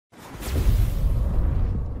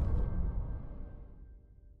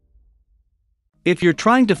If you're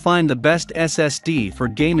trying to find the best SSD for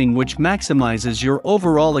gaming which maximizes your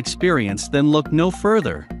overall experience, then look no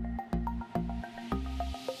further.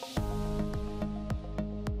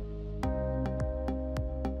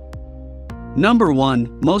 Number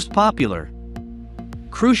 1, Most Popular.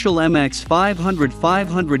 Crucial MX 500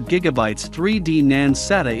 500GB 3D NAND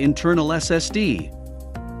SATA Internal SSD.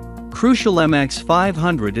 Crucial MX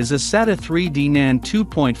 500 is a SATA 3D NAND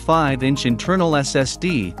 2.5-inch internal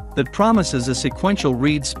SSD that promises a sequential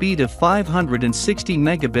read speed of 560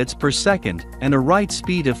 megabits per second and a write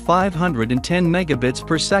speed of 510 megabits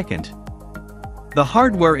per second. The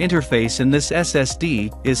hardware interface in this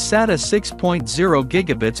SSD is SATA 6.0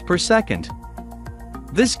 gigabits per second.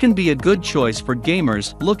 This can be a good choice for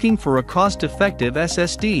gamers looking for a cost-effective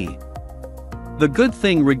SSD. The good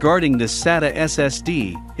thing regarding this SATA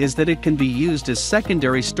SSD is that it can be used as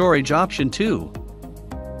secondary storage option too.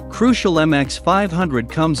 Crucial MX 500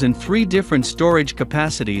 comes in 3 different storage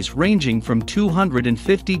capacities ranging from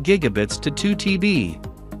 250 gigabits to 2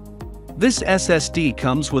 TB. This SSD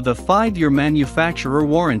comes with a 5-year manufacturer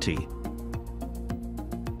warranty.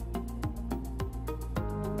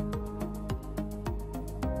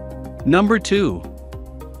 Number 2.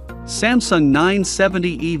 Samsung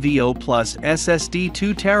 970 EVO Plus SSD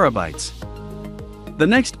 2 TB. The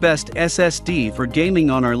next best SSD for gaming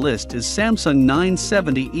on our list is Samsung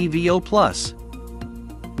 970 EVO Plus.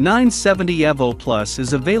 970 EVO Plus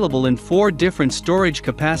is available in 4 different storage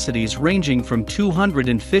capacities ranging from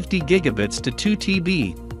 250 gigabits to 2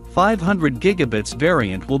 TB. 500 gigabits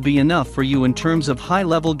variant will be enough for you in terms of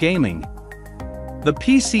high-level gaming. The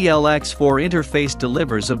PCIe X4 interface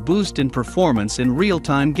delivers a boost in performance in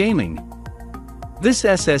real-time gaming. This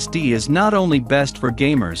SSD is not only best for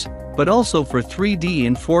gamers, but also for 3D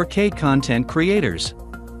and 4K content creators.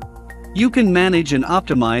 You can manage and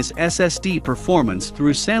optimize SSD performance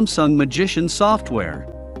through Samsung Magician software.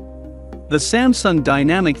 The Samsung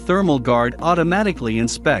Dynamic Thermal Guard automatically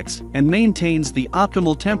inspects and maintains the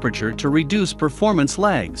optimal temperature to reduce performance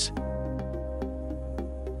lags.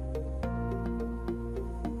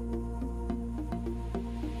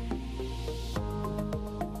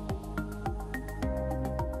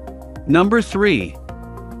 Number 3.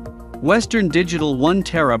 Western Digital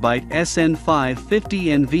 1TB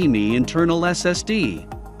SN550 NVMe Internal SSD.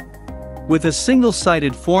 With a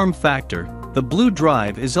single-sided form factor, the blue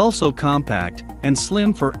drive is also compact and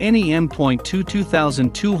slim for any M.2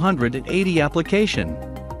 2280 application.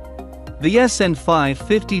 The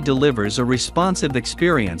SN550 delivers a responsive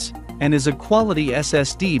experience and is a quality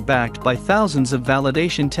SSD backed by thousands of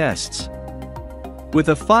validation tests. With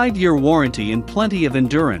a 5-year warranty and plenty of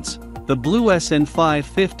endurance, the blue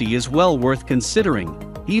SN550 is well worth considering,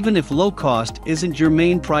 even if low cost isn't your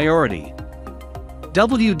main priority.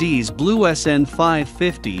 WD's blue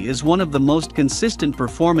SN550 is one of the most consistent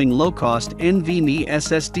performing low-cost NVMe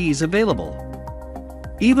SSDs available.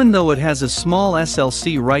 Even though it has a small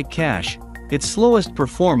SLC write cache, its slowest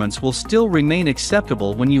performance will still remain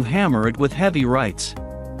acceptable when you hammer it with heavy writes.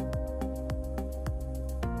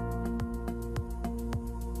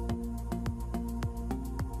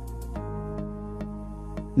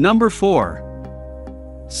 Number 4.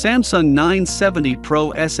 Samsung 970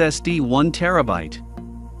 Pro SSD 1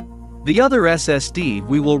 TB. The other SSD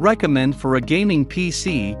we will recommend for a gaming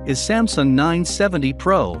PC is Samsung 970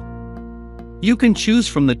 Pro. You can choose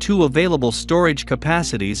from the 2 available storage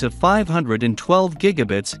capacities of 512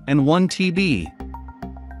 gigabits and 1 TB.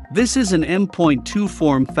 This is an M.2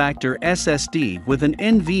 form factor SSD with an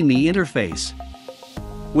NVMe interface.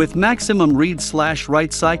 With maximum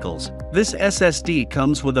read/write cycles, this SSD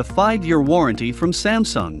comes with a 5-year warranty from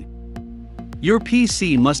Samsung. Your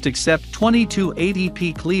PC must accept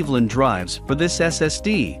 2280p Cleveland drives for this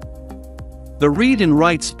SSD. The read and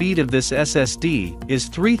write speed of this SSD is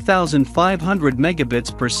 3500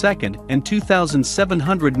 megabits per second and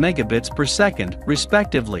 2700 megabits per second,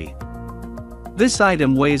 respectively. This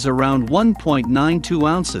item weighs around 1.92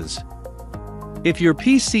 ounces. If your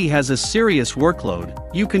PC has a serious workload,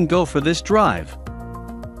 you can go for this drive.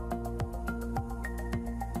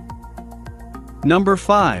 Number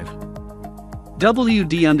 5.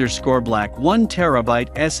 WD_Black 1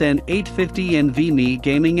 TB SN850 NVMe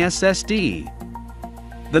Gaming SSD.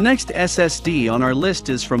 The next SSD on our list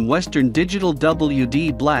is from Western Digital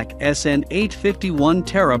WD Black SN850 1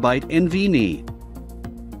 TB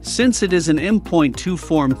NVMe. Since it is an M.2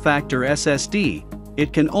 form factor SSD,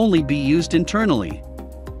 it can only be used internally.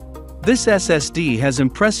 This SSD has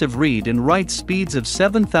impressive read and write speeds of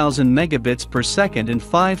 7000 megabits per second and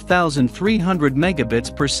 5300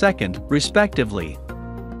 megabits per second, respectively.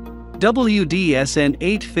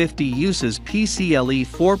 WDSN850 uses PCIe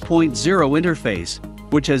 4.0 interface,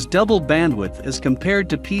 which has double bandwidth as compared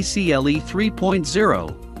to PCIe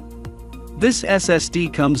 3.0. This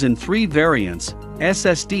SSD comes in 3 variants: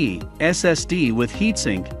 SSD, SSD with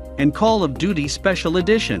heatsink, and Call of Duty Special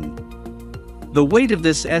Edition. The weight of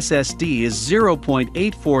this SSD is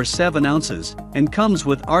 0.847 ounces and comes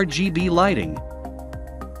with RGB lighting.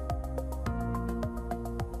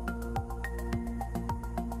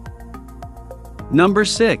 Number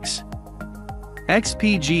 6.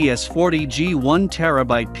 XPG S40G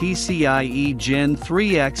 1TB PCIe Gen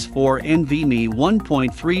 3x4 NVMe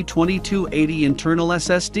 1.3 2280 internal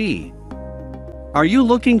SSD. Are you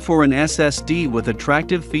looking for an SSD with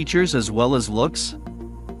attractive features as well as looks?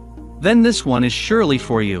 Then this one is surely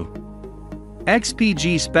for you.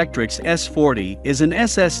 XPG Spectrix S40 is an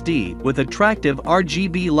SSD with attractive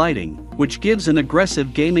RGB lighting, which gives an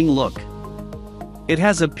aggressive gaming look. It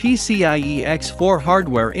has a PCIe X4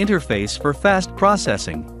 hardware interface for fast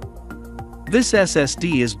processing. This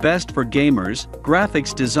SSD is best for gamers,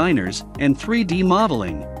 graphics designers, and 3D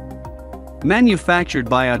modeling. Manufactured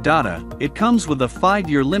by Adata, it comes with a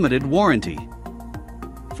 5-year limited warranty.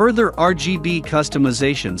 Further RGB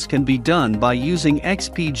customizations can be done by using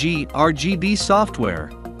XPG RGB software.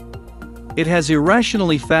 It has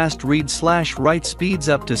irrationally fast read/write speeds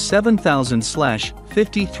up to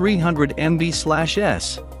 7000/5300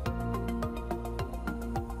 MB/s.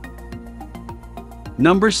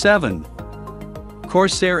 Number 7.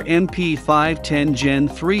 CORSAIR MP510 Gen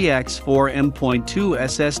 3x4 M.2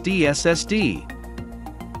 SSD.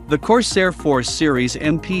 The CORSAIR Force Series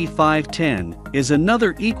MP510 is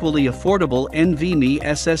another equally affordable NVMe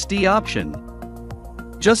SSD option.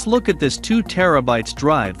 Just look at this 2 TB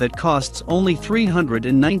drive that costs only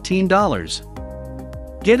 $319.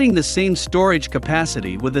 Getting the same storage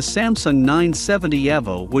capacity with a Samsung 970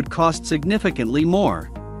 EVO would cost significantly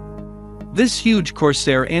more. This huge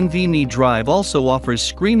CORSAIR NVMe drive also offers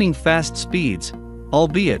screaming fast speeds,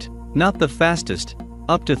 albeit not the fastest,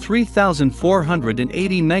 up to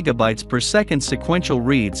 3,480 megabytes per second sequential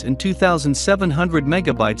reads and 2,700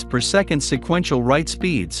 megabytes per second sequential write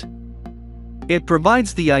speeds. It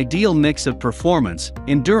provides the ideal mix of performance,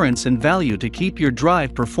 endurance and value to keep your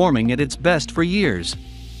drive performing at its best for years.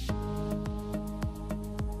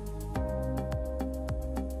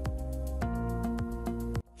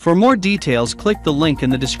 For more details, click the link in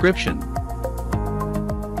the description.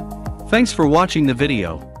 Thanks for watching the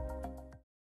video.